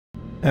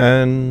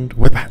And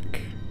we're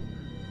back.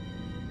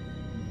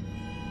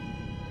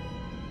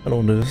 I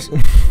don't want to do this.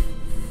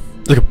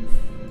 Look up.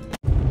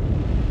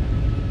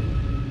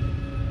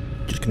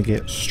 Just gonna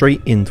get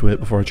straight into it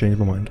before I change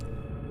my mind.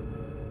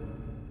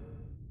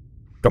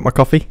 Got my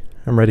coffee?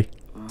 I'm ready.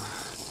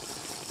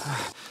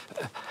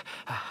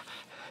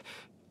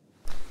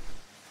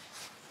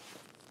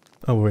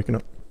 Oh, we're waking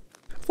up.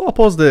 I thought I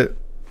paused it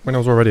when I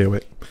was already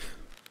awake.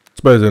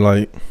 Suppose it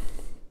like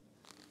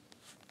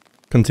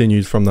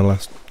continues from the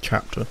last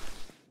chapter.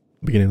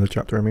 Beginning of the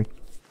chapter, I mean.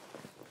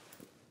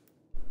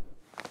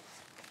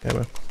 Yeah,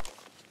 well.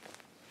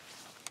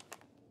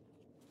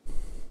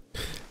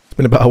 It's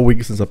been about a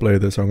week since I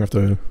played this, so I'm gonna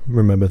have to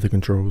remember the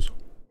controls.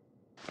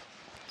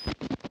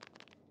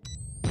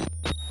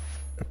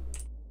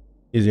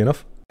 Easy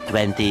enough.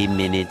 20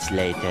 minutes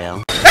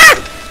later.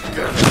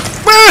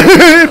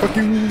 Fuck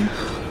you.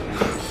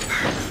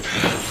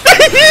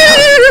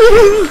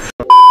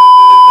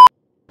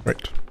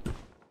 Right.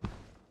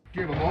 Do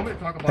you have a moment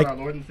to talk about our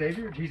Lord and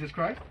Savior, Jesus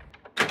Christ?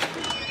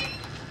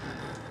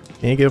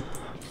 Thank you.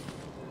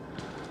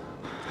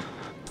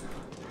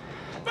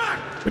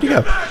 Where'd he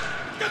go?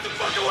 Get the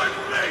fuck away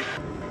from me!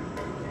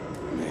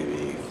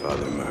 Maybe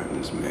Father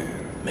Martin's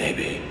man.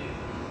 Maybe.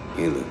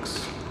 He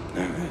looks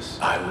nervous.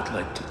 I would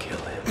like to kill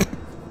him.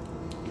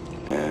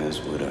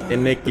 As would I. And The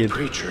naked.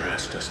 preacher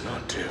asked us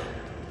not to.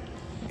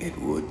 It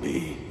would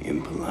be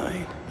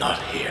impolite.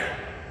 Not here.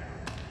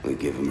 We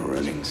give him a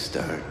running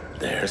start.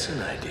 There's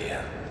an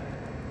idea.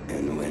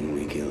 And when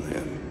we kill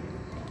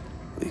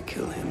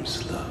him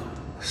slow.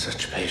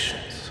 Such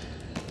patience.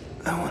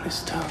 I want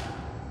his tongue.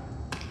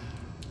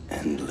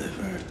 And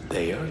liver.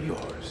 They are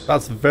yours.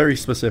 That's very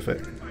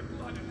specific.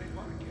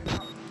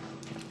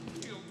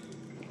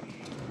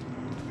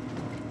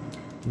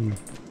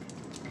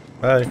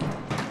 Bye.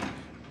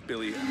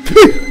 Billy.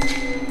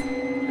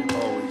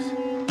 Always.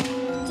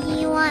 Do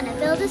you want to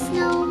build a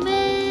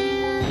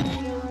snowman?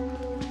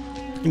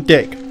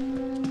 Dick.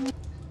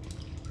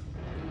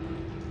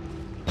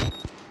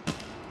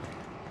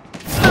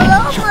 Hello,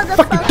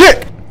 motherfucker.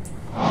 Dick!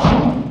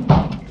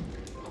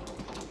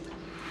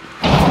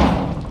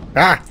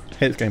 Ah!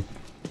 Hate this game.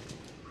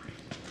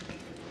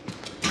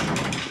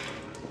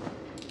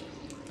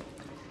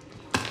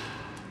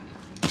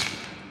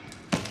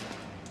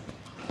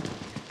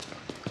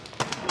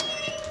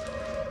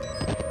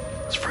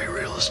 It's free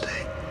real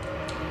estate.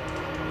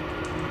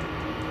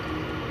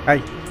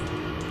 Hey.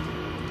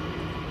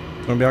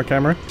 Wanna be on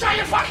camera? Shut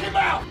your fucking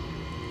mouth!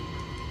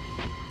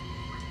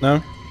 No?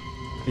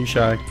 Are you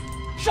shy?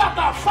 Shut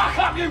the fuck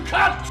up, you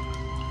cunt!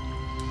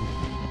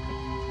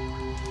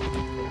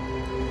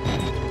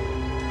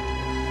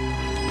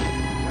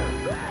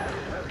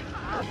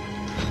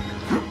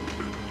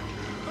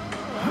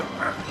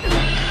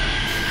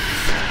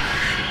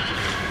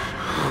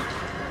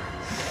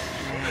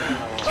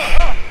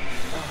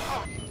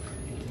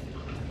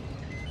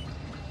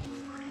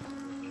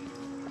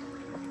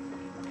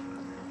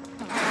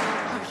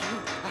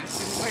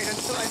 Wait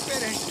until I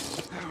finish.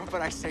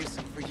 But I say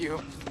so for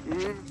you.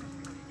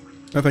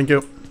 No, thank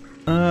you.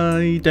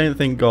 I don't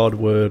think God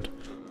would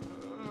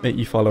make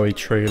you follow a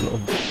trail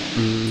of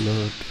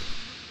blood.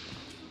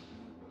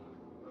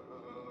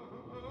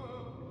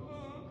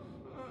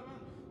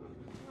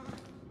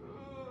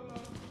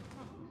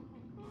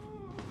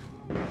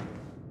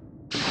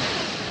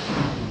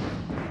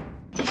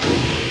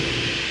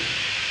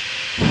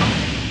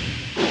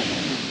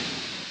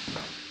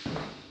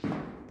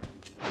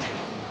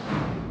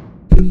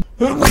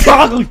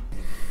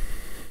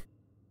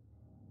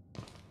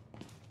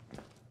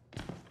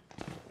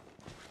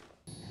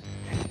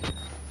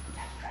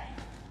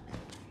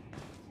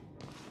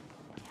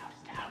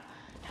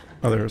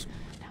 Oh, there is.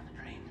 Down the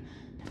drain.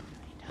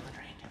 Down the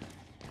drain.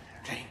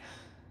 Drain.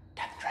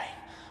 Down the drain.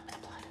 With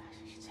the blood.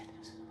 He said it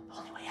was the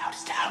only way out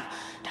is down.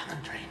 Down the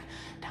drain.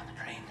 Down the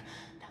drain.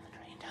 Down the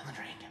drain. Down the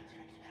drain. Down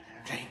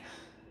the drain.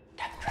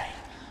 Down the drain.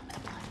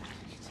 With the blood.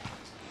 He said it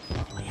was the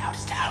only way out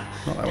is down.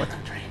 Not that way. Down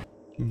the drain.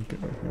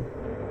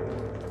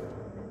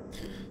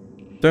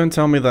 Don't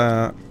tell me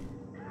that.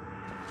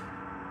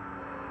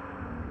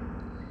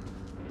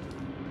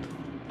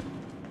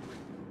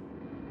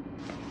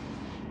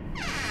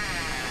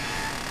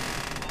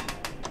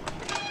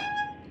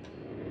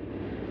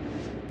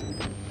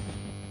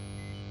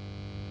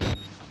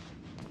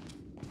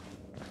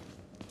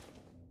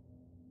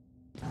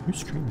 Who's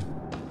streaming?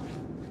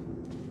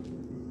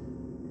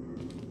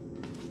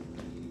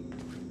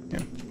 Yeah,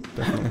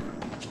 definitely.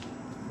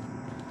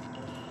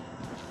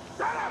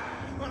 Shut up!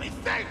 Let me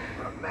think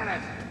for a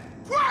minute.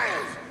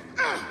 Quiet!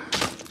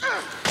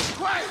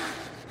 Quiet!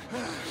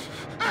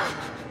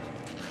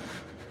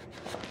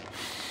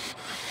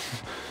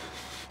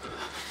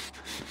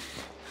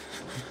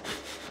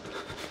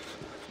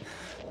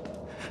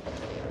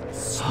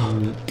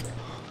 Sneak.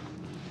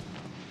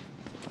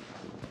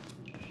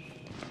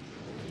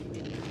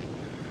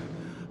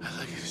 I'd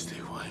like you to stay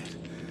quiet.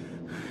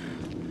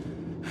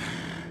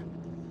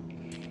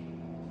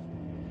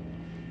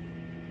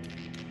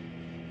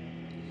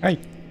 Hey.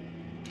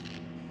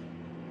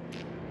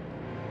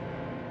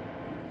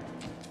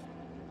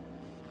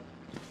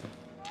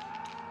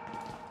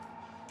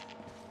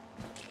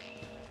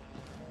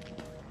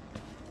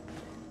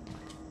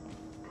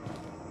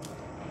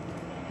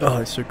 Oh,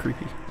 it's so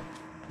creepy.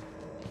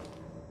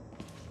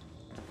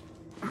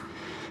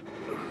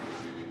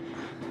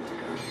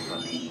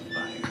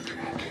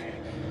 Firecracker.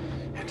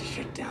 Had to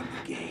shut down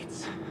the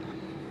gates.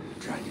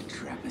 Trying to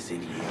trap us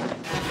in here.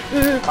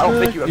 I don't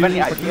think you have any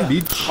idea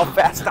how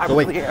fast I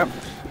really am.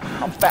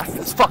 I'm fast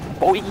as fuck,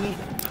 boy.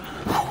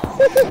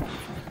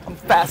 I'm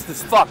fast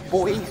as fuck,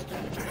 boy.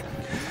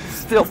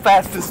 Still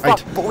fast as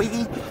fuck, boy.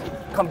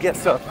 Come get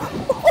some.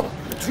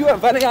 Do you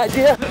have any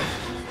idea?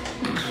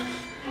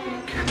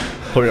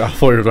 I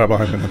thought you were right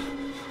behind me.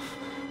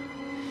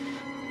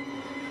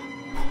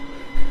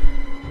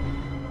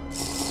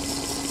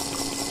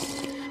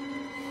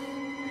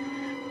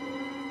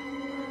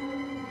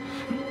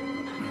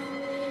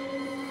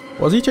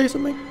 Was he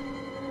chasing me?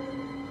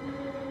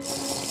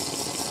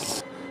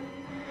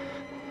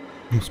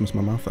 I must miss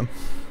my mouth then.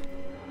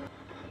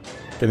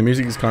 Okay, the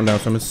music has calmed down,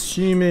 so I'm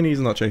assuming he's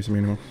not chasing me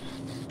anymore.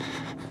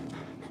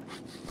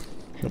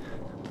 Nope.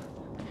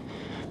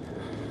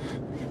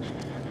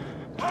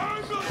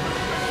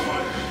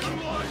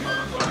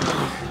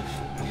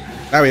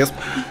 There he is.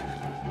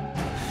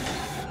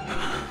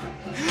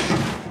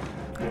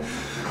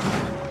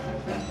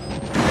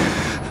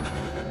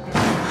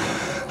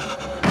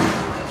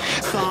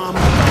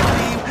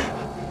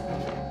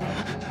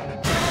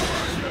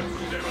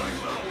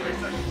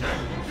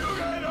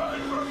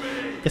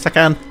 Yes, I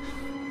can.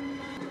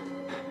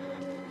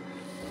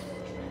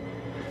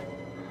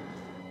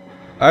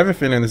 I have a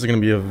feeling this is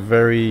going to be a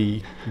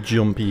very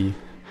jumpy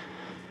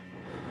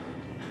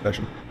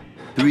session.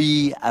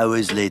 3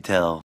 hours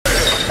later.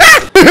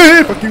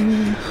 Fuck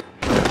you!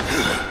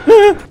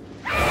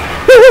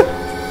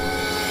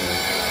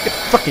 Get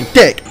fucking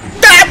dick!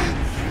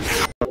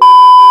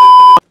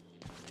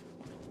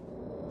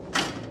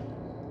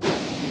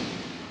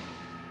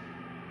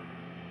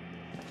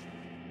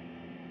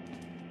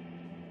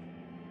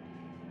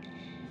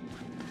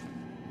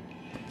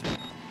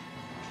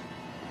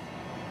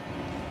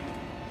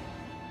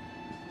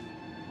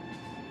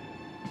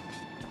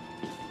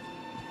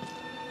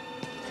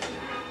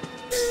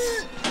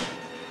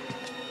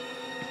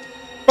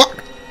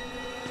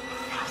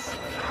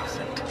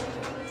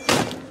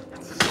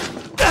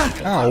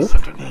 Ow.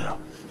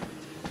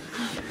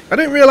 I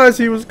didn't realise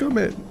he was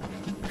coming.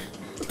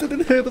 I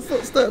didn't hear the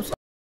footsteps.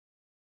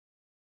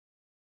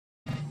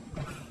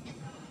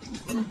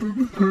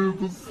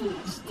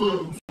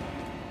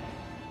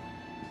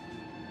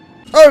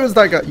 Oh, it was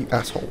that guy, you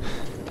asshole.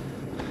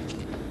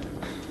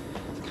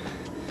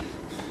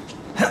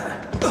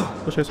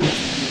 Push this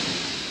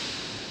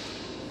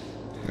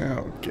one.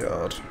 Oh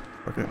god.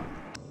 Okay.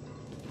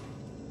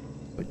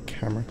 The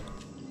camera.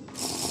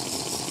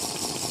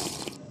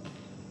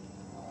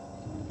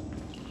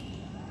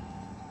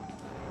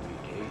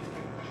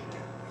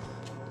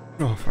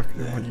 Oh fuck, I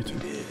don't want you to.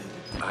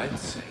 I'd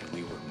say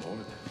we were more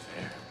than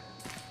fair.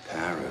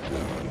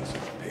 Paragons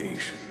of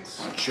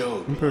patience.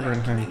 Joe I'm putting her in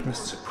acting hand. the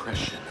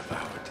suppression of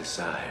our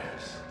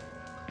desires.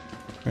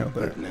 Out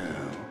there.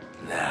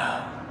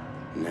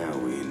 Now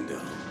we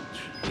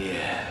indulge.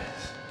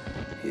 Yes,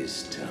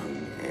 His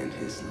tongue and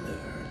his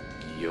liver.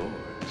 yours.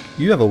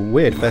 You have a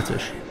weird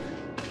fetish.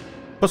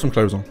 Put some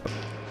clothes on.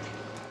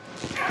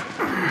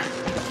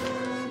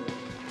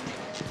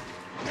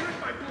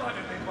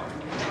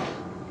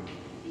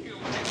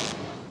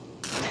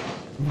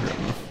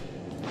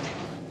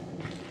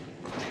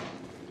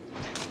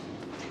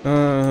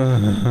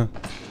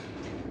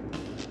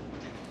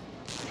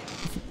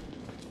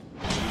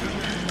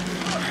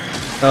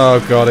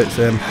 Oh god, it's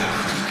him.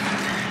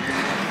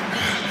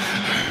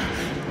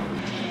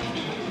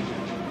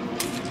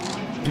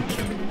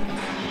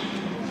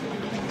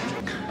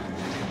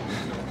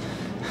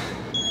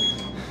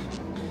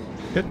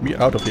 Get me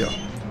out of here.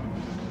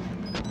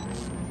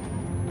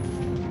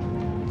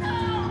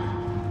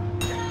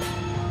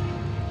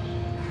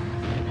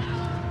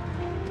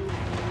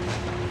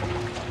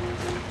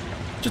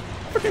 Just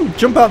fucking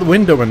jump out the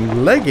window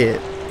and leg it.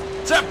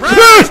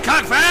 Surprise,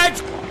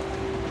 cockfags!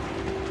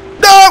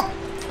 No!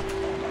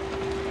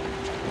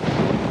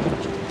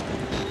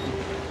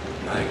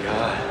 My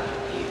God,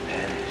 he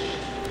vanished.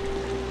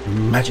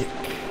 Magic.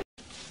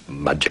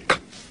 Magic.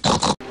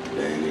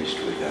 Vanished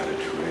without a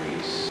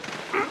trace.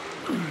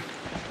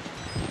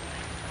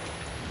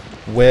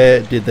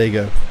 Where did they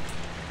go?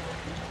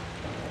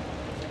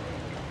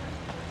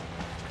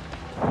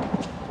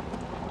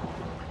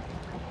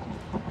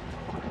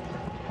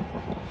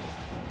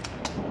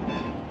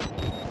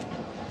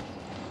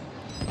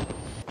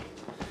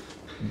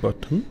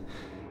 Button.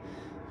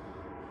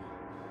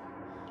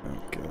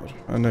 Oh god.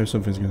 I know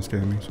something's gonna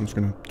scare me, so I'm just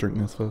gonna drink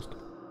this first.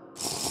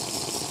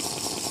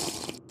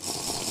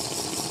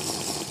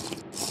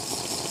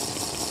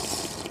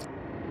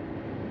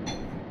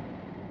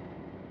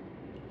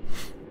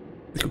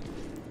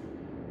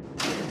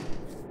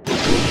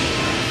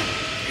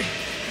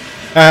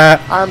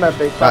 I'm a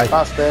big fat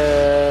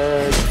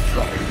bastard.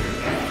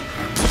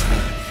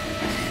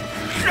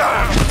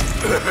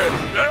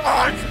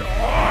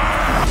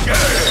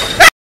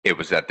 It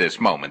was at this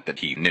moment that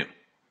he knew.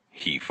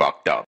 He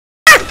fucked up.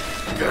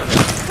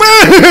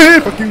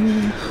 Fuck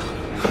you.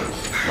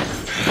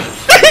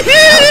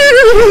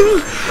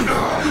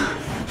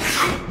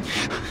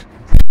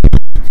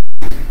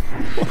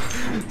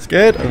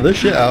 Scared the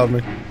shit out of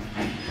me.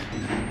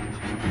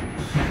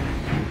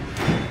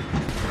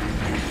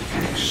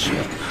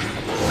 Shit.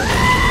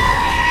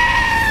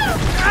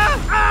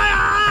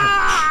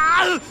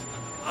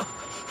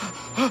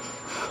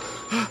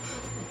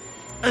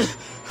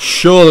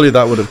 Surely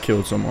that would have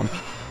killed someone.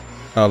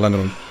 Oh, landed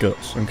on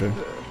guts. Okay.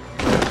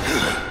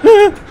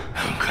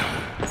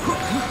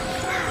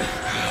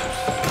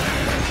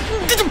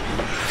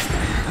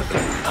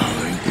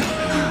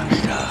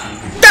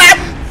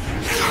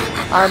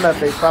 I'm a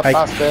big fat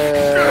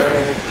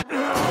bastard.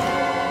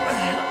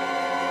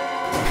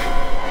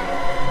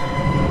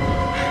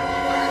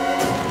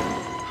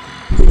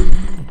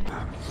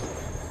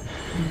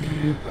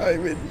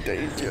 I'm in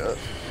danger.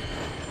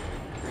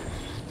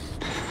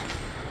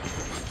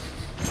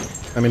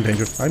 I'm in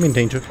danger. I'm in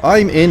danger.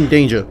 I'm in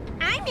danger.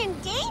 I'm in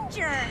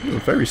danger. You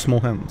have very small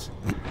hands.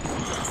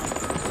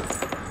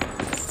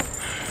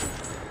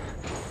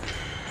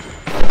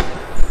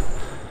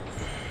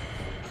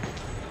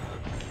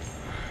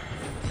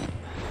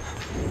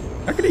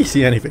 How can he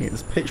see anything?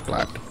 It's pitch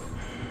black.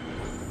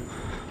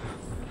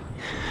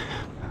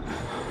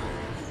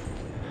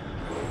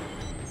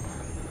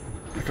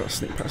 I gotta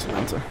sneak past the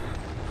lantern.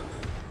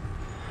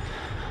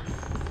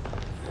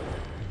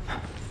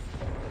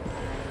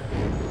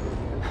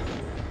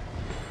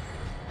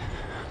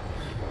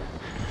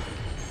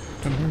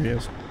 I don't know where he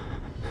is.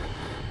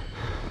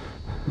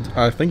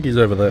 I think he's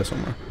over there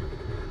somewhere.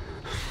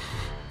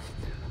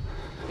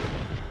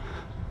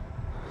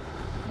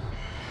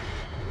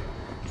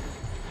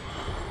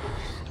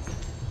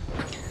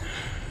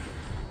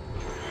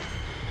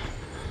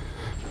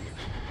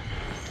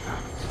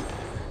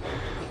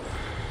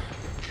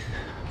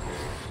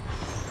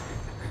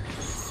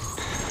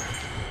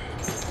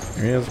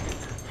 There he is.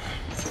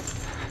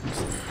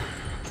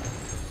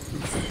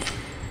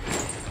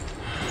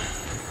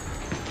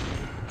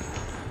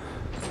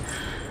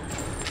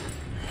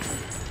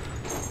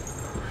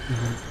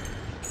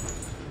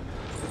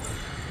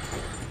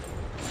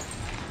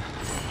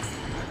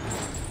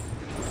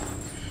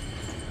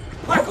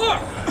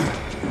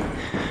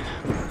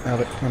 Have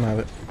it, I'm have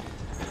it.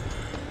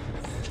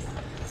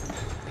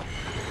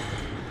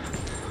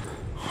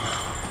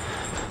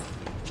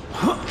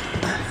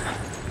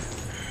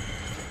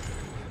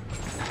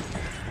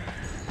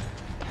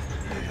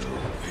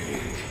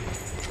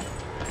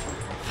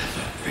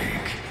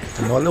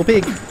 Come on, little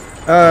pig.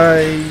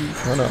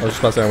 Oh no, I was just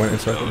about to say I went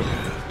inside.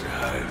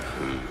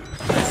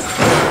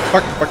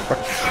 Fuck, fuck, fuck.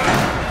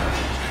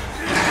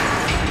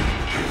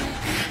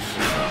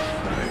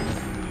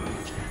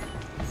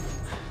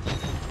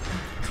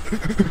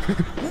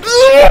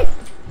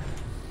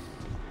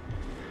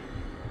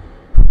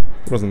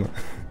 Wasn't that?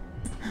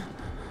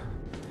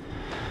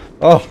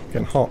 Oh,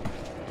 getting hot.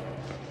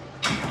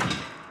 Is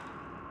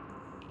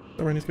that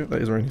where I need to go?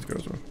 That is where I need to go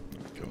as well. Oh,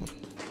 God.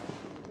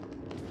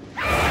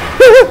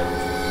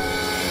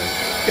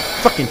 You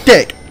fucking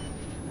dick!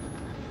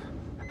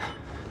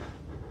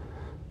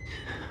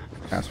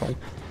 Asshole.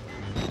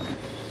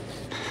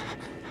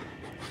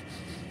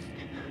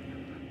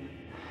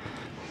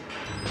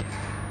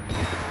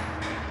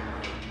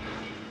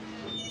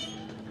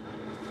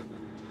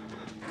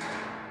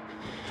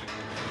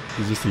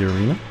 Is this the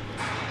arena?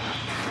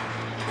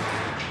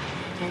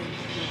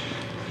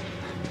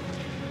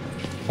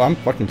 Well, I'm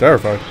fucking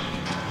terrified.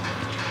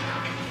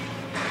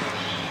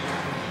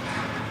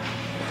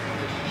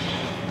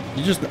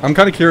 I'm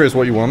kind of curious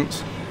what he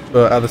wants,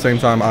 but at the same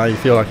time, I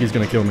feel like he's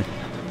gonna kill me.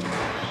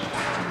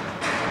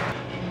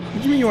 What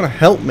do you mean you want to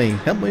help me?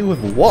 Help me with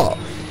what?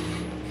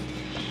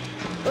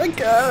 Let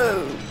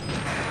go!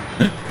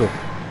 Cool.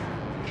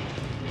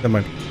 Never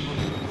mind.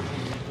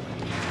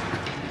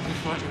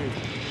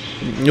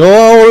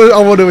 Oh, I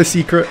want to know a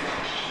secret.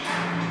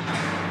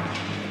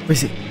 Where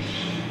is he?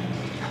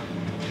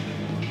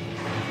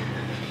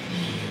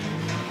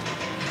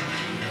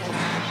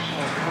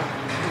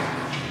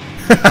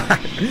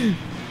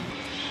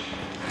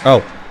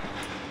 Oh.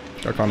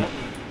 I can't.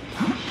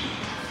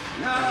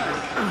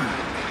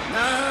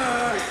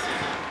 Nurse!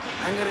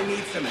 I'm gonna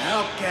need some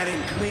help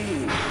getting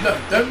clean. No,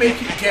 don't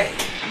make it gay.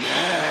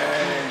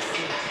 Nurse!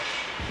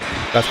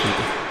 That's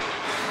creepy.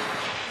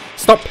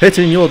 Stop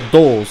hitting your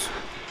doors.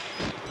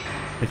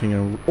 Making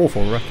an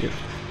awful racket.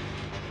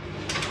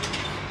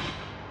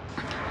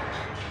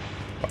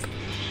 Fuck.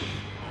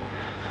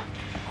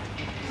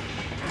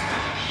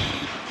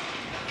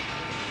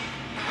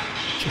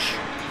 Shush.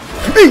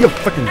 Hey, you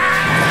fucking.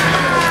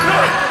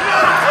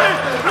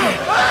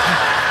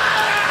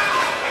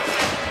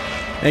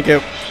 Thank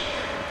you.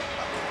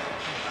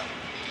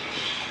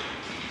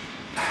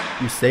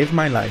 You saved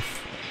my life.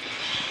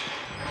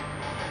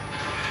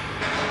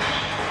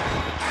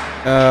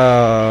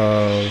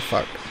 Oh,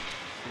 fuck.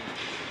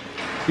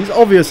 He's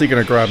obviously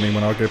gonna grab me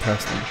when I go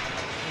past him.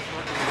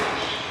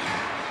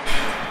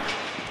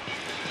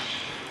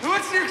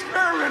 What's the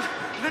experiment?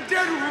 The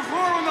dead will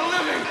reform on the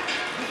living.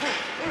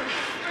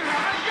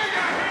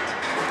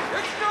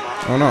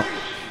 Or not?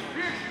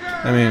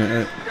 I mean,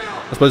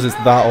 I suppose it's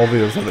that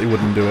obvious that they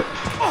wouldn't do it.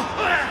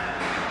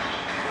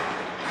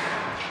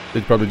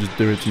 They'd probably just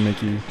do it to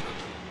make you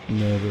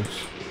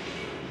nervous.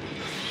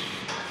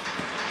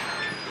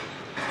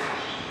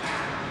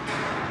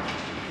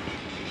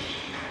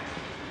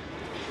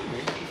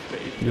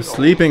 You're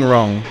sleeping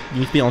wrong.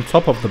 You need to be on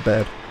top of the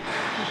bed.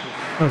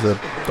 That was a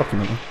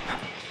document.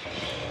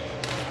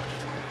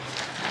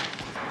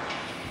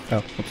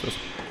 Oh, what's this?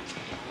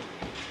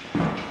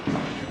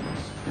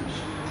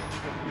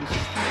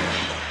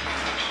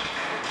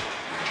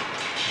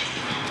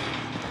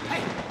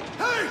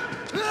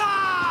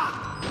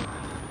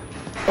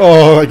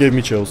 Oh, that gave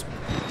me chills.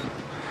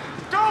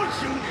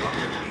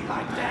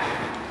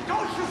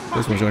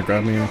 This one's gonna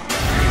grab me.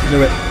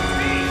 Knew it.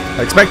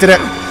 I expected it.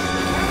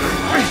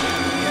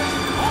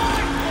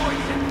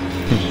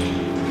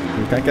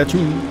 Can't catch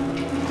me.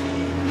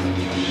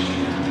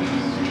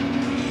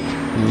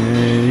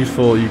 Yeah, you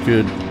thought you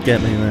could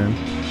get me then.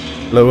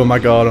 Lower my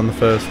guard on the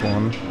first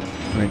one.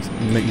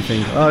 Make me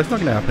think, oh, it's not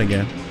gonna happen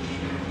again.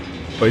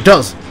 But it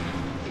does.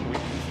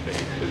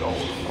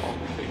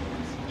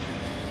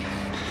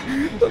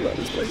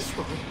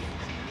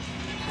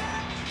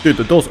 Dude,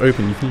 the door's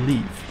open, you can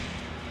leave.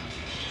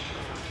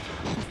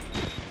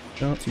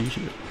 Can't see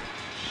shit.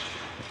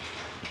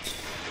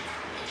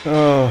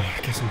 Oh,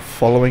 I guess I'm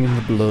following in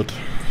the blood.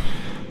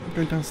 I'm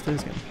going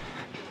downstairs again.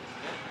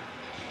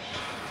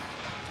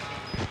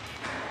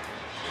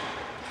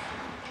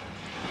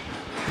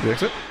 The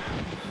exit?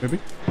 Maybe?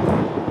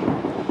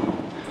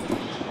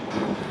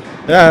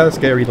 Yeah,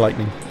 scary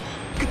lightning.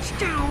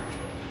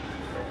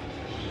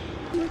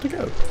 Where to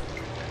go?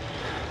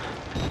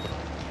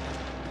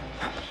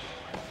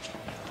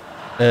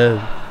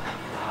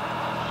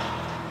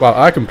 Wow,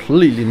 I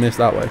completely missed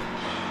that way.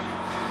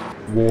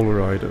 Wall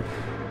rider.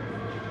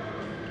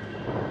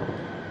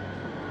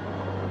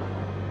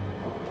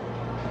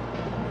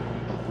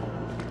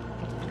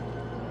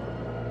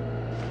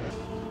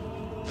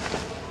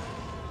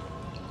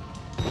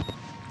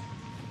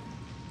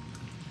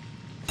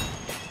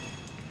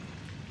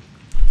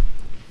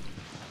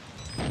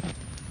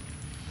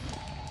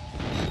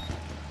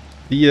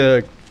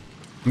 The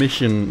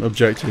mission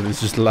objective is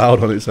just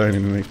loud on its own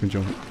and it makes me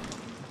jump.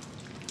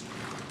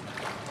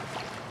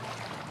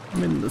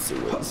 I'm in the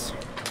sewers.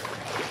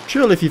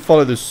 Surely if you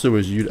follow the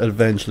sewers you'd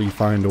eventually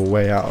find a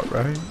way out,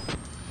 right?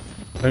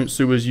 Don't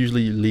sewers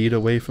usually lead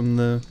away from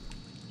the...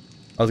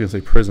 I was gonna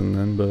say prison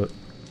then, but...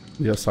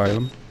 the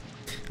asylum.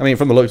 I mean,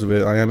 from the looks of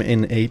it, I am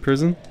in a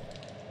prison.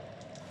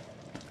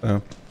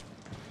 Oh.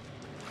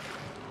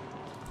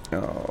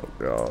 Oh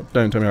god,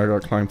 don't tell me I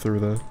gotta climb through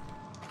there.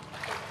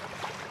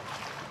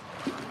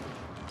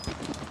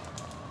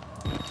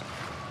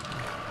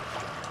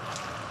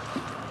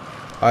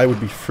 I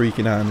would be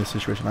freaking out in this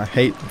situation. I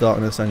hate the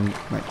darkness and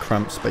like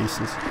cramped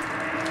spaces.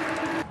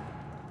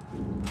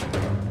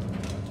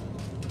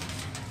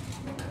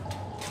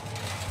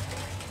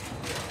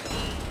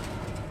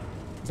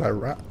 Is that a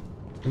rat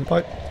in the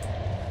pipe?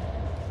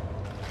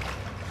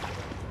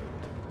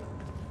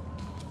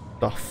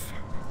 Stuff.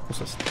 What's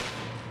this?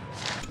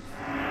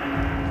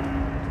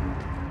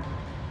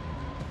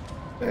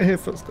 I hear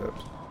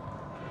footsteps.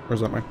 Or is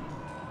that mine?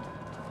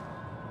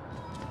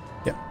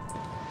 Yeah.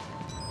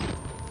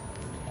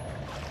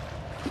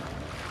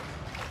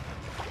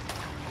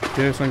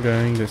 Guess I'm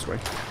going this way.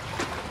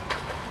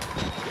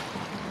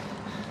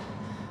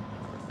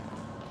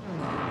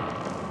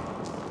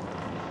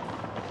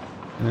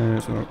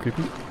 It's not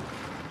creepy.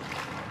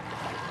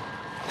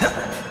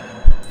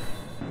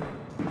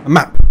 A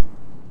map!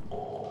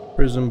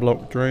 Prison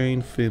block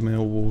drain,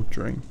 female ward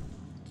drain.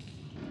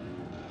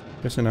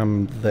 Guessing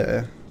I'm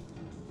there.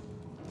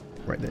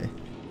 Right there.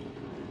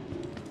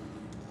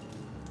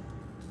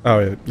 Oh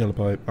yeah, yellow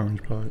pipe,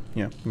 orange pipe.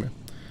 Yeah, okay.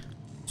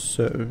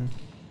 So...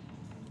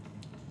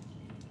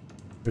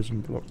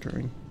 prison block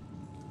drain.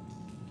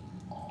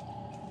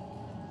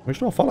 Which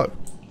do I follow?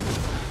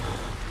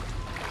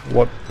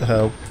 What the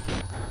hell?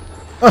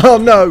 Oh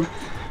no!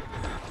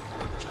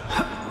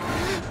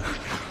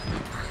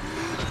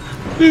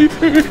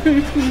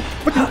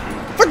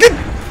 Fucking!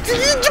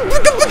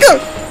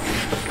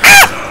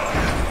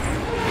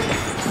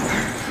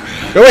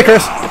 Go away,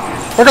 Chris!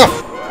 Fuck off!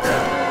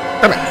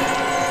 Damn it!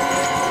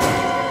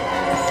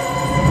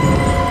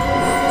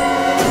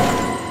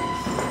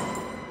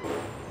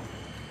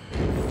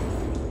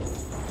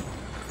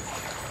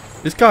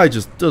 This guy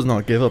just does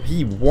not give up.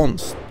 He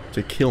wants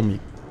to kill me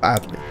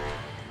badly.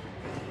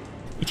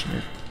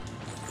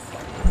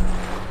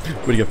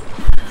 Where'd he go?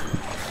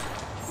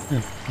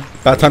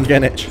 Bad time to get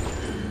an itch.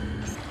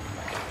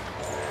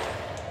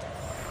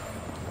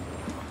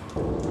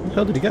 Where the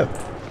hell did he go?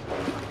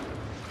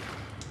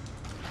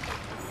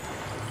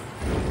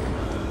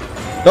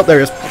 Nope, there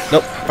he is.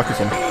 Nope, fucking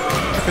see me.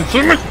 Fucking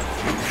see me!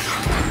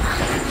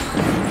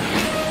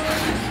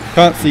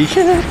 Can't see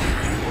shit.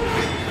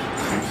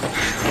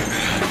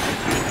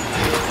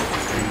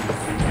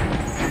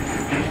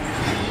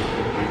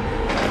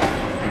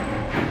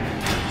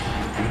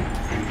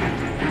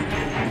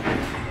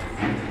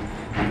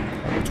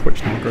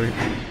 Twitch not great.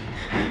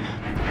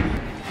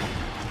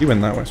 He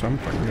went that way, so I'm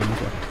fucking going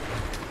this way.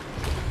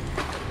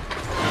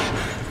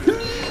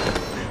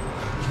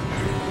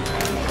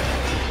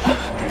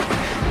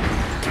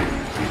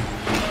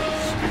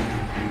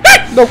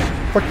 No!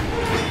 Fuck.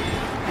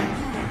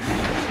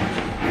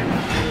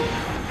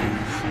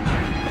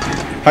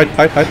 Hide,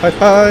 hide, hide, hide,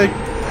 hide!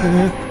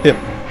 Here.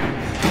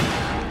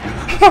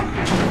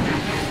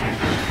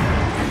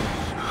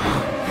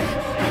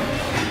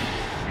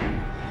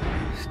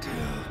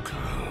 Still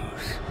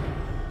close.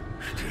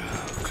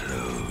 Still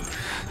close.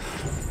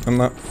 I'm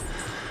not.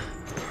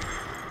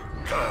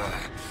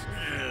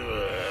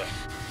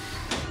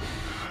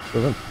 So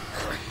then.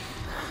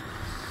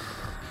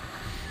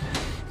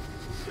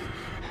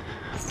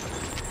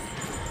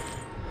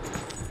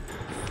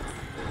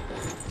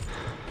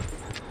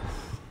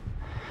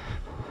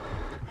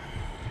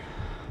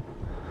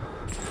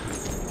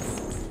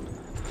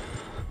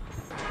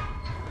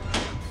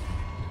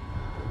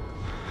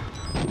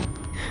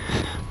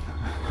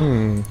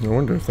 I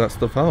wonder if that's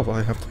the valve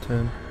I have to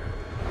turn.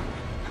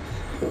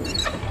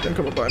 Don't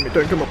come up behind me,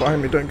 don't come up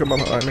behind me, don't come up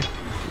behind me.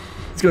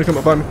 He's gonna come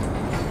up behind me.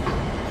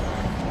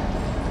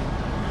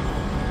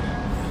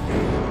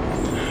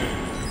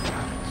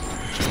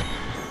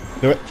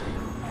 Do it.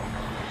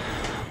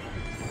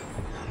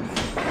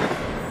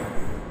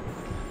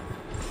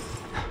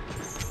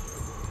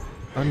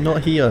 I'm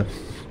not here.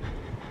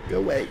 Go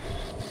away.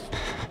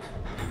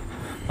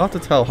 Hard to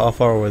tell how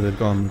far away they've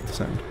gone with the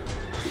sound.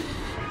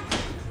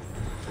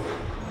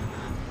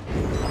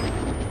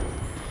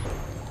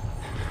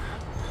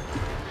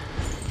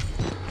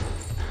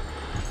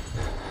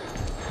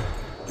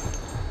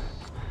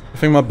 I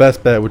think my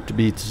best bet would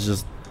be to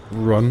just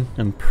run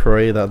and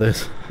pray that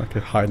there's like a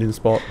hiding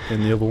spot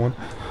in the other one.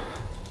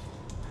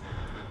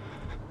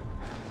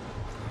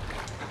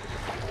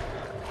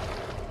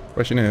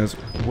 Question is,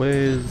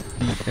 where's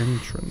the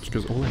entrance?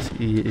 Because all I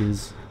see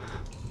is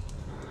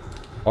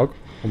fog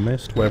or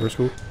mist, whatever it's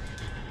called.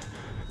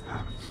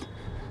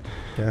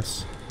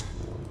 Yes.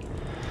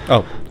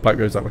 Oh, the pipe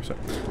goes that way. So,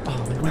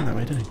 oh, they went that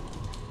way, didn't they?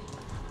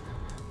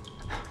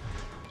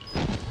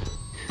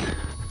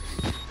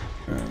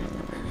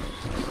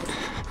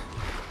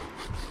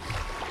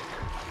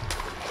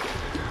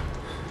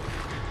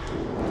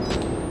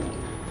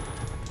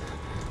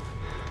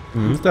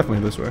 It's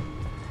definitely this way.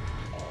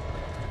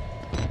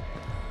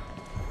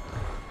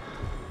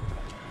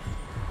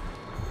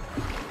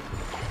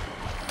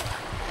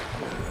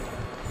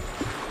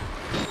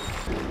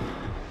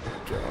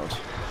 God.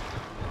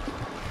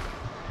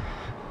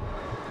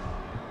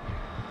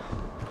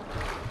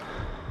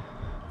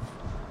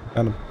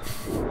 Adam.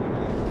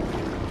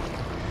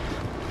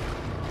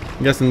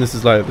 I'm guessing this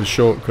is like the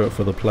shortcut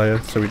for the player,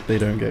 so they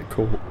don't get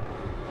caught.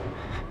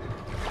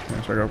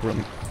 Yeah, so I gotta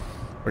run.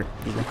 Wait,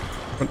 run. Run.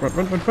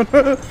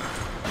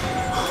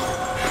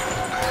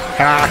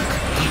 Ah!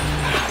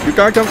 You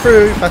can't come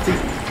through, fatty!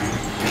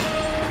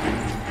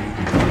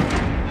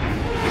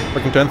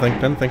 Fucking turn thing.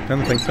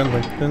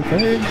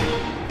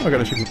 Oh, I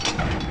got a shooting.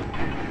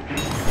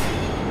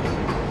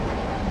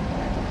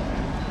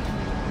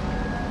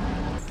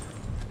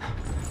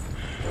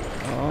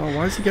 Oh,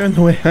 why is he going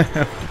the way I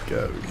have to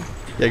go?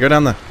 Yeah, go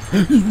down there.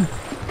 Oh,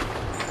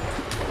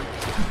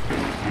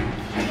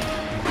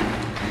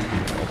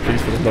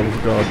 please, for the love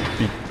of God,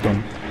 be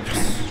done.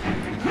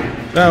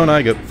 Yes. Down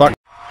I go. Fuck.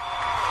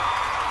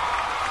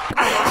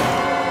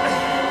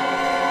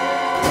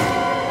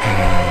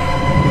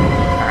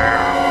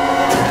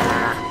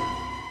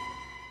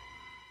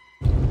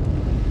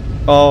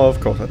 Oh, of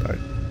course I died.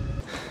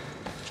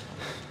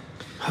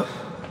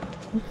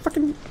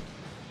 Fucking...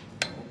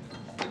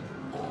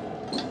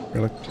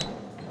 Really?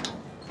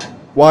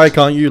 Why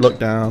can't you look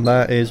down?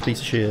 That is a piece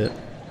of shit.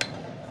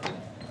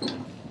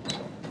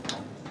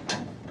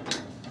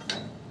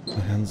 My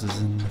hands is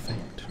in the fate.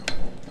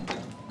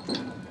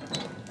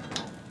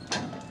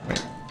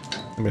 Wait,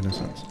 that made no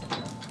sense.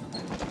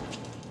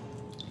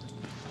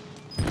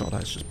 God,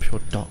 that's just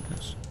pure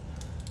darkness.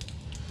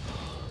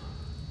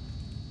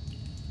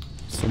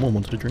 Someone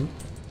wanted a drink.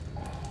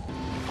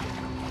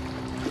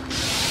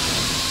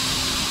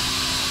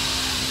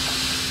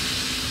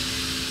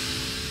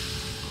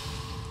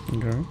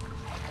 Okay. I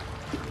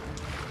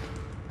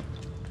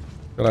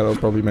feel like that was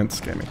probably meant to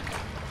scare me.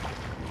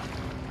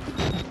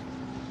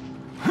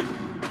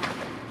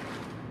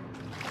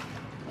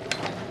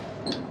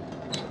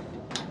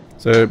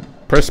 So,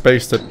 press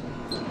space to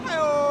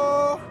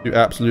do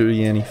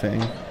absolutely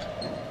anything.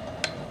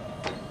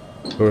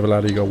 Or with a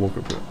ladder you gotta walk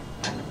up to it.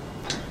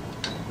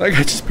 That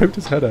guy just poked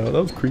his head out,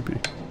 that was creepy.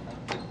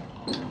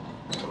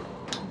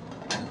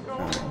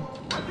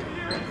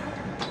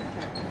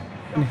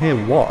 In here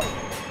what?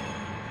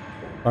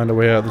 Find a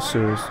way out of the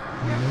sewers.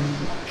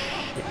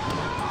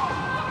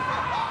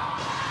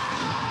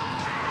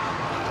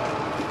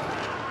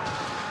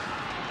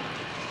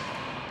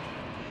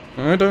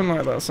 I don't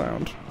like that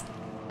sound.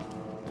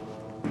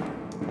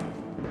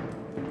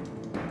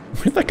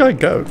 Where'd that guy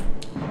go?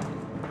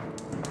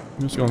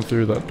 I'm just gone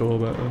through that door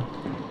back there.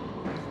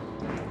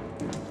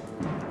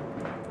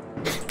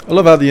 I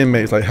love how the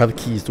inmates like have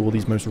keys to all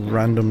these most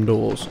random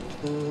doors.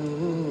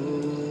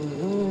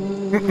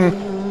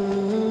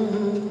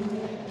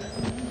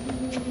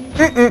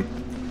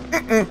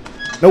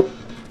 Nope.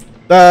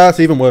 That's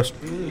even worse.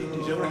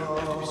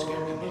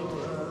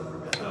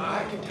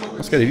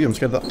 I'm scared of you. I'm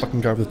scared of that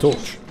fucking guy with the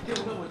torch.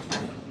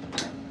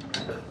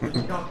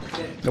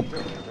 Nope.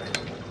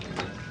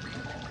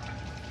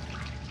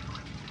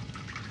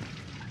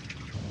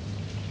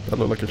 That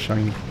looked like a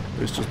shiny.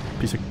 It's just a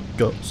piece of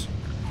guts.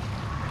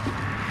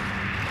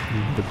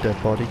 The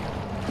dead body.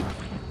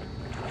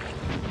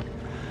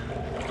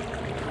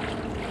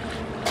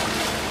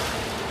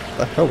 What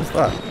the hell was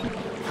that?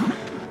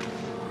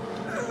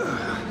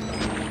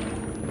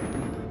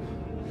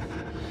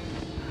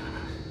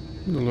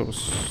 A little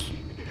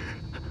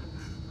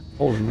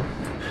hole in there.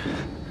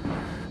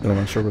 I'm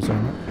not sure what's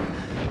on that.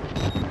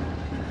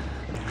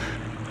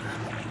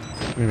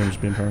 Maybe I'm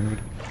just being paranoid.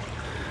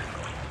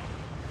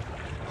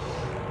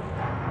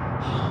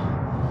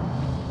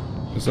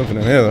 There's something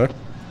in here, though.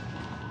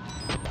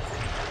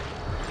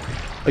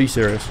 Are you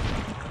serious?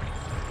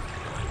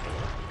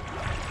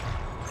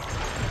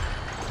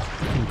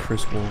 Fucking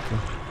Chris Walker.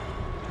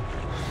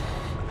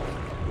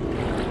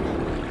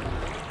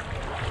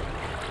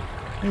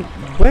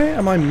 Where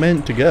am I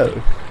meant to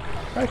go?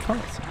 I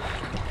can't see.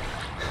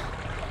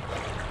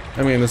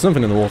 I mean, there's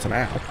something in the water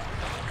now.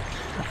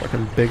 A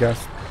fucking big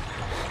ass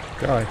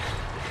guy.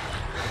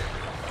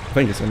 I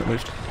think it's in at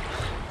least.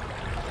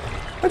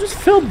 I just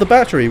filled the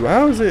battery.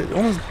 How is it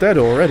almost dead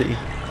already?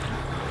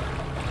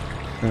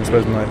 And I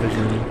suppose night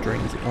vision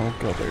drains it. Oh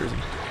god, there is he.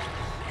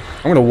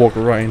 I'm gonna walk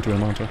right into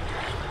him, aren't I?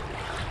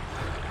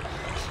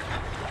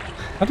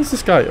 How does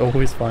this guy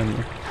always find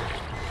me?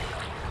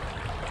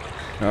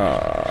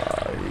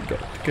 Ah, you got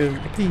to go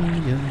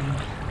opinion.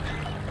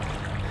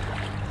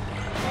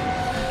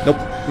 Nope.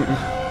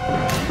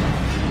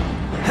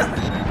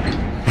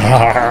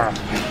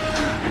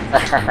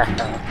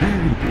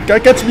 Guy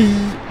catch me!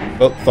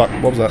 Oh fuck,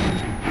 what was that?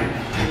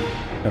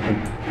 Nothing.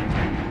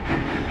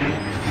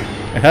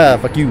 Aha,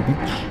 fuck you,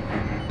 bitch.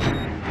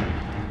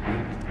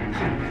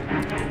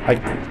 Hi.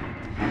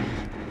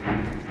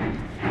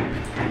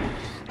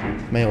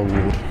 Mail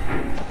ward.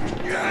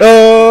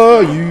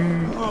 Oh, you.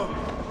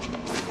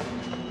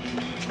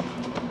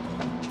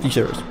 You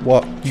serious?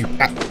 What? You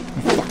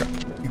fucker.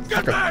 You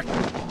fucker.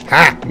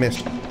 Ha!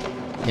 Missed.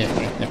 Yeah.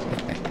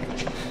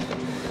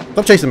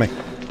 Stop chasing me.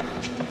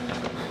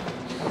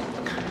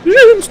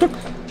 Yeah, I'm stuck.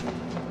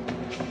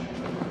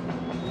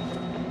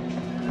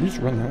 You just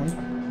run that way.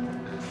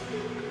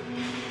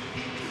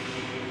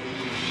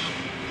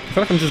 I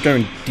feel like I'm just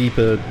going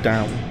deeper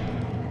down.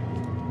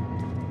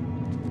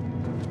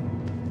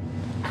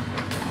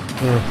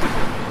 Ugh.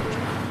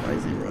 Why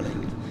is he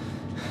running?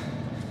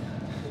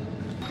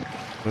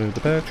 Load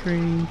the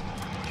battery.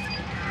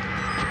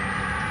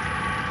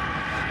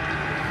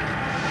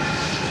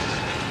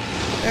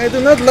 I do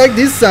not like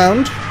this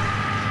sound.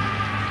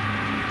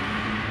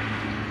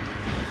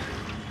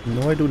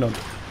 No, I do not.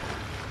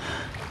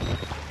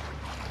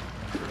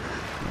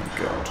 Oh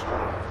god.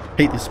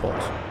 Hate these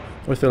spots. I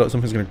always feel like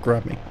something's gonna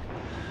grab me.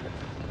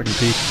 I can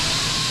pee.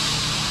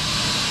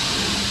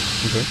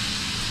 Okay.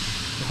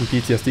 Some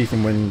PTSD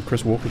from when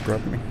Chris Walker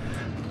grabbed me.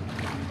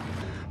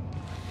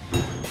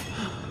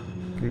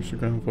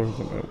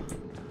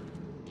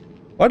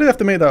 Why do they have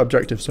to make that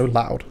objective so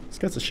loud? It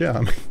scares the shit out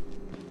of me.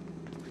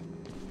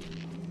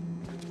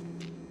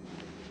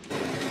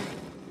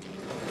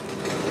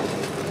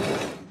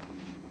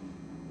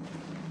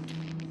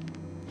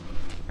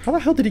 How the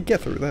hell did he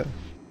get through there?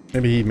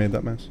 Maybe he made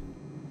that mess.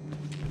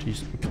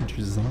 Jeez, can't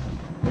use his arm.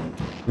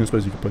 I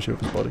suppose you could push it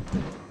with his body.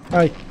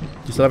 Hi, do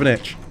you still have an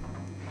itch?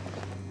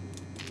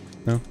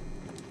 No?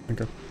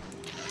 Okay.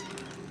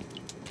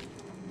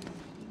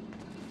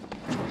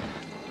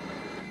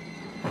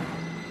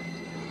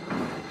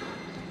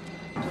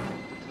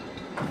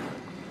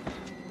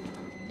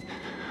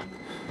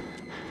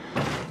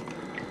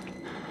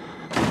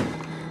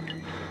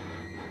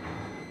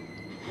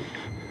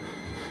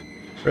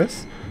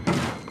 Chris?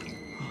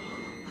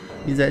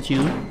 Is that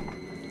you?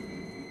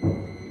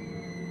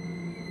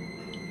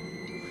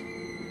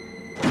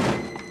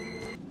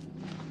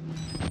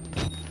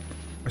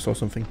 I saw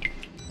something.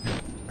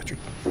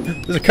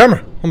 There's a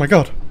camera! Oh my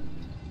god!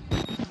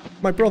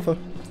 My brother!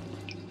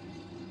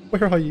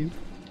 Where are you?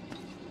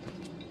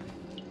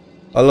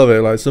 I love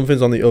it, like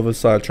something's on the other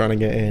side trying to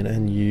get in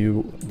and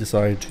you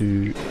decide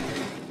to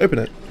open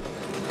it.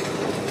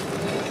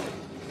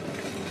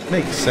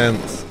 Makes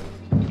sense.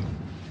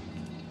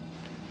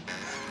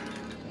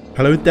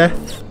 Hello,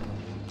 Death.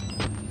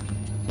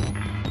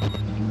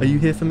 Are you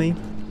here for me?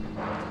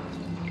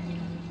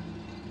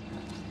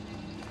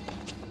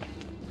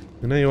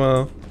 And there you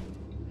are.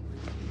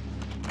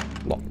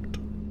 Locked.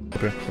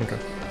 Okay.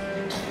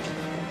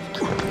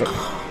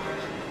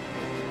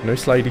 No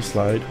slidey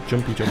slide,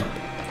 jumpy jump.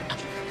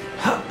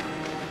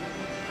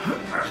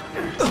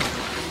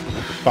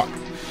 Fuck.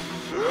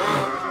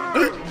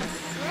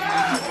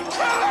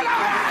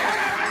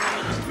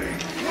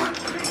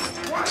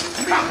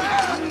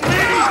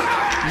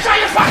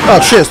 Oh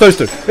shit, it's those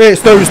two.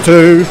 It's those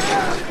two.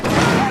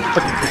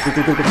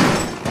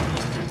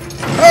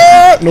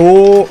 Ah!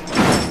 No!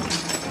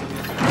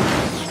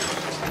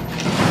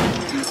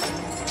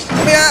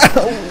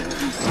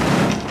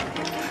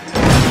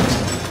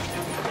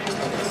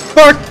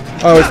 Fuck!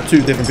 Oh, it's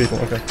two different people,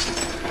 okay.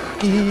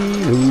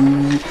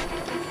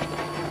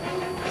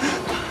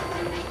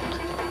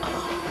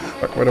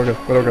 Fuck, where do I go?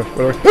 Where do I go?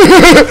 Where do I go?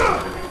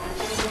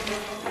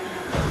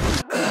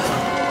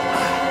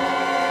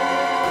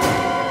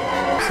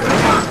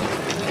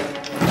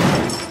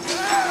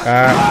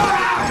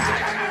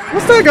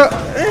 What's that got?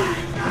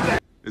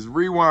 It's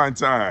rewind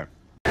time.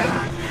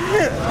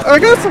 I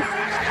got some.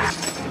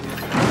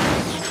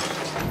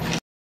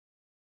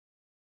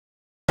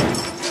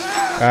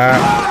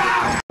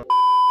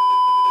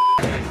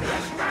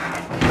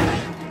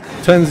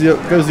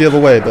 Goes the other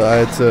way, but I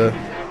had to.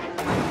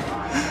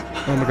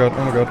 Oh my god!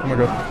 Oh my god! Oh my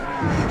god!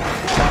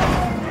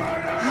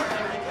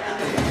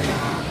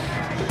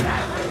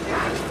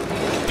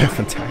 Death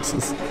and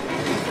taxes.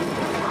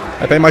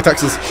 I pay my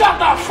taxes. Shut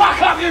the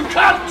fuck up, you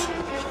cunt!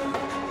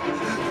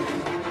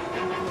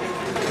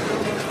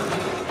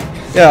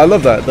 Yeah, I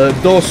love that. The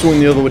door swung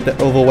the other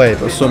way,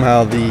 but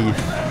somehow the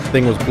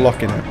thing was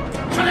blocking it.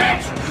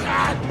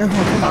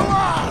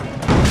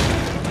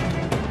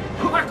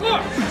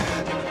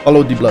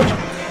 Follow the blood.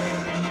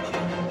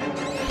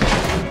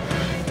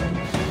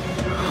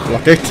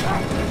 Block it.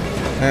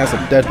 That's a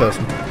dead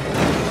person.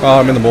 Oh,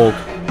 I'm in the morgue.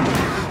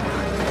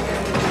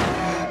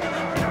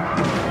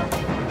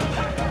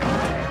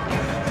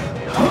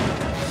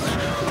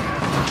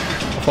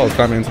 I thought I was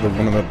climbing into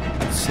one of the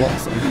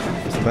slots and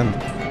just a vent.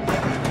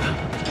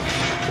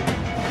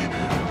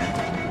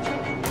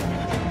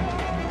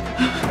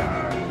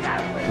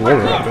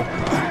 Water out of it.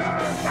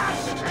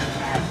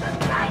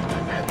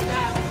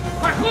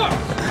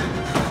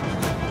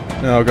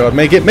 Oh god,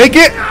 make it! Make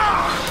it!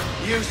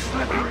 You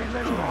slippery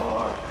little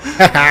whore.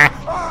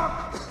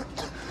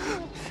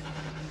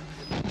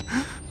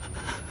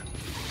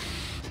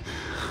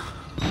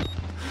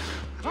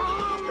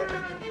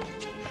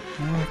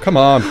 Oh, come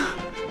on.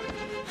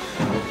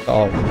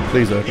 Oh,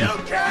 please open.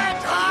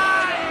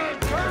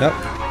 Yep.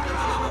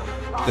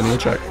 Didn't even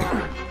check. I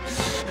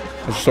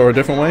just saw a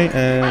different way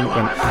and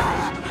went.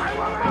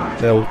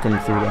 They'll come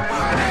through there.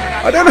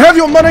 I don't have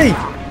your money!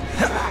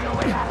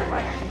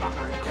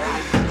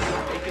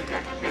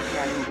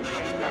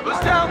 Who's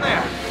down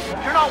there?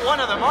 You're not one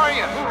of them, are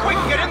you? Quick,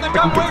 get in the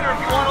dumb waiter if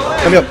you want to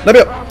live. Let me up, let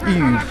me up!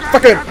 You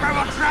fucking.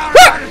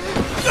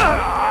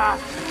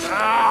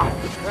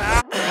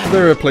 Is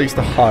there a place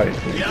to hide?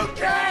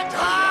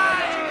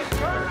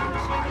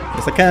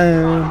 Yes, I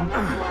can.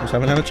 Just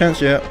haven't had a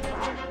chance yet.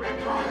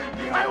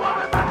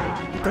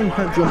 I don't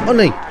have your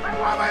money.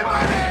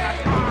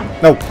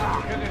 No.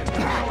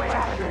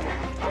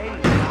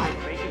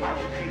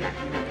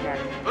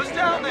 Who's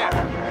down there?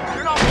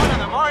 You're not one of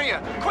them, are you?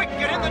 Quick,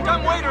 get in the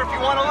dumb waiter if you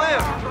want to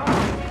live.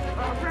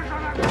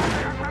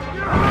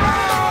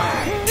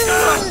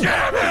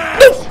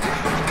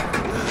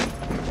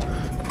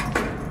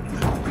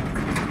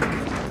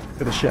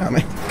 Get the shit out of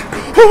me.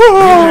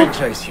 Good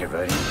choice here,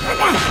 buddy.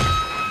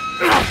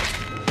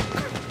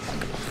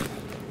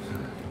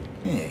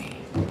 Hey,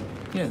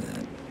 you're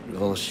that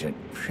bullshit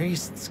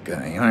priest's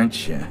guy,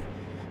 aren't you?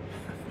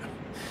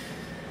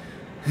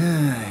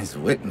 His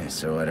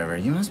witness or whatever.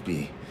 You must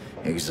be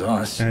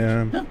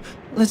exhausted. No,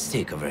 let's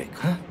take a break,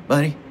 huh,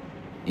 buddy?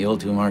 The old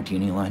 2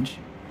 martini lunch?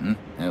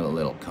 Have a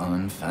little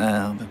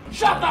confab.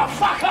 Shut the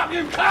fuck up,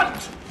 you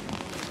cunt!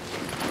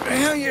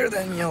 Heavier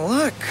than you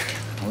look.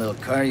 A little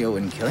cardio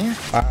wouldn't kill you.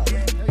 Wow.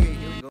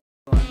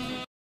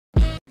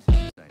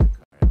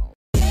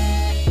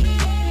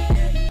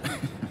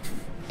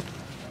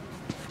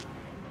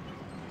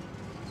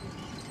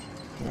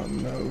 Oh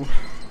no.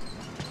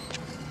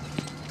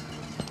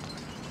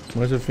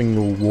 Why is everything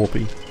all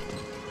warpy?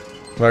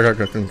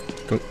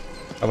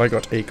 Have I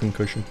got a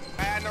concussion?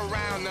 Riding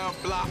around the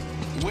block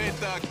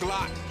with a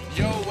Glock.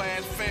 Yo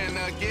ass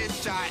finna get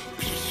shot.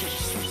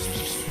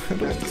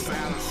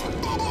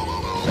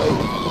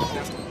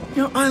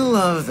 You know, I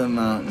love the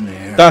mountain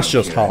air. That's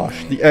just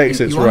harsh. The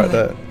exit's right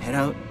there. Head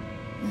out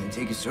and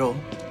take a stroll.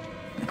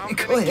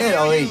 Go ahead,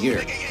 I'll wait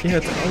here. Yeah,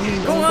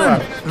 Go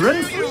on,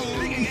 run through.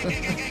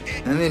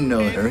 I'm in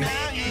no hurry.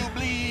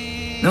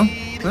 No?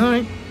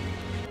 Alright.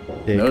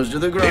 Nose to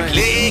the grind.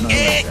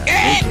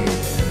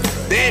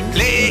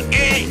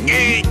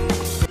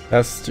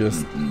 That's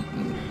just...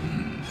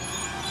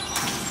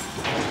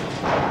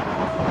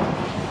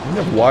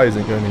 Why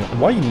isn't going in?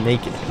 Why are you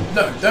naked?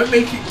 No, don't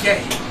make it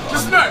gay.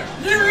 Just no,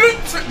 you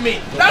looked at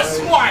me. That's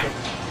why.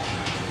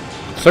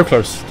 So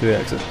close to the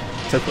exit.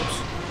 So close.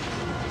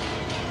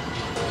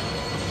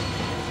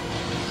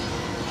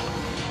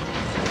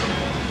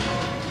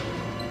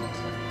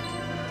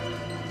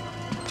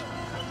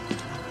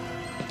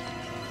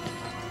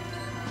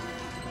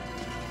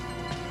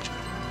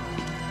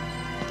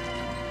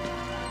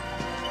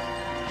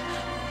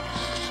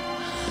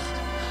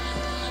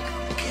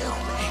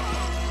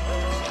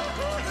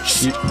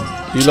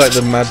 You like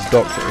the mad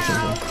doctor or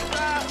something?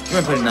 You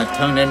weren't putting that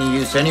tongue to any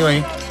use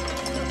anyway.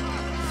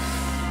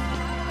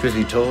 Truth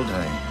be told,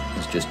 I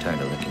was just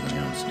tired of licking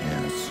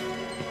downstairs.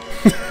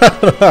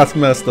 That's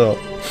messed up.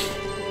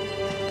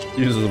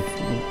 Uses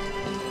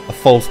a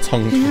false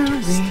tongue. Here they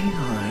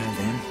are,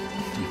 then.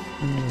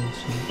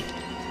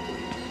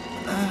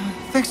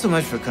 Thanks so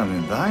much for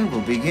coming by.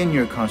 We'll begin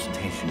your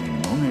consultation in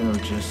a moment.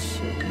 It'll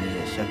just need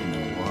a second to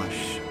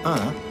wash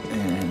up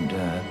and,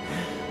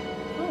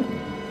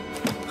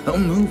 well,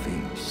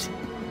 movies.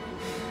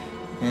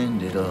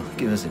 And it'll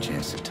give us a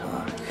chance to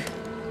talk.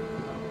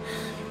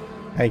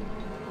 Hey.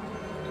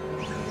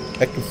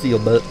 I can see your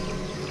butt.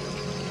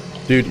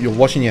 Dude, you're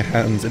washing your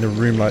hands in a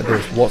room like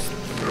this. What's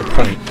the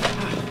point?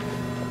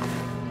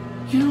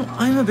 You know,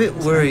 I'm a bit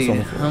worried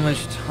how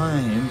much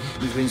time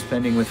we've been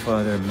spending with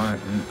Father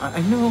Martin.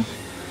 I know,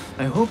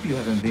 I hope you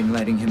haven't been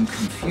letting him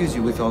confuse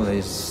you with all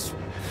his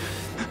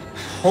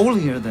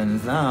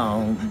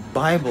holier-than-thou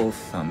Bible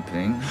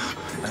thumping.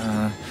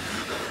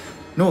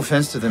 No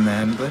offense to the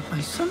man, but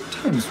I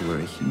sometimes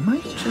worry he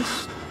might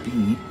just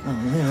be a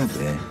little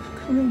bit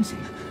crazy.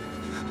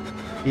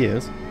 He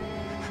is.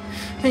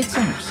 It's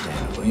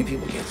understandable. When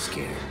people get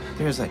scared,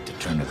 they're as like to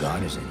turn to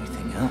God as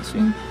anything else. I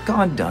mean,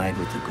 God died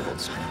with the gold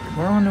standard.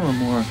 We're on to a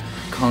more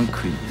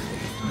concrete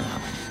faith now.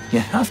 You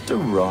have to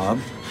rob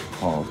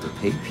Paul to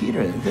pay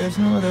Peter. There's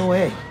no other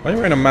way. Why are you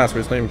wearing a mask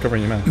where it's not even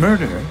covering your mouth?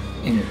 Murder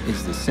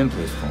is the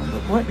simplest form,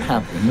 but what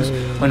happens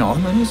when all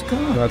the money's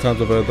gone? That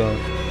sounds about that.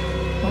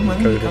 Well,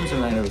 money becomes a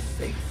matter of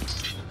faith.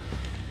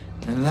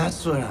 And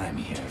that's what I'm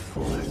here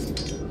for.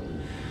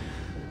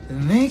 To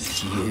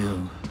make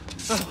you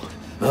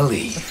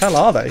believe. What the hell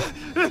are they?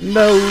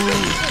 No.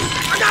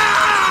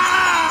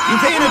 You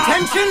paying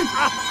attention?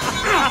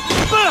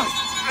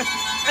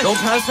 Don't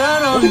pass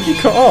that on. What did you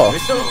cut off?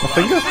 So my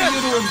finger? For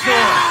you to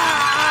absorb.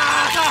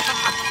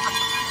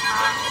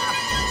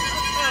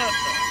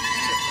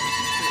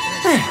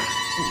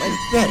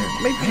 Better.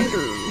 My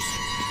fingers.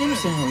 You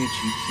understand how we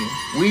cheat here?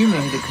 We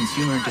made a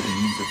consumer into the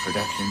means of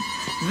production.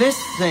 This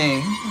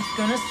thing is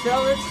gonna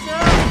sell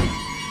itself.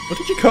 What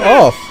did you cut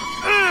off?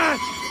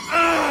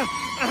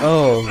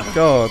 Oh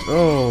god.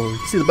 Oh, you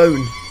can see the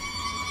bone.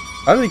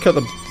 I only cut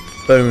the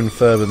bone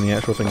further than the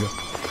actual finger.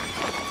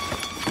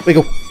 There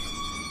you go.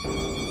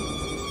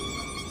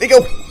 There you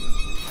go.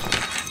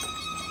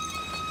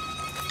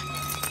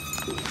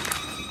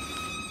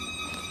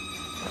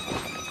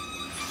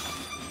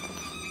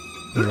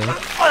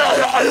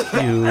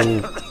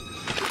 Ew.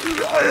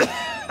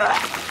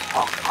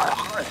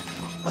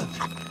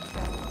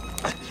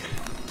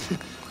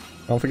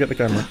 Don't forget the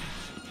camera.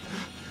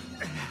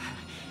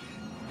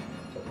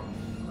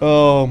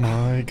 Oh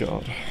my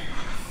god.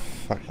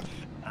 Fuck that.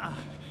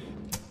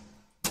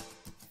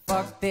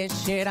 Fuck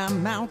this shit,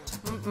 I'm out.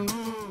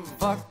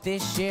 Fuck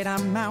this shit,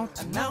 I'm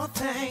out. No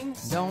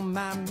thanks. Don't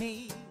mind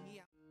me.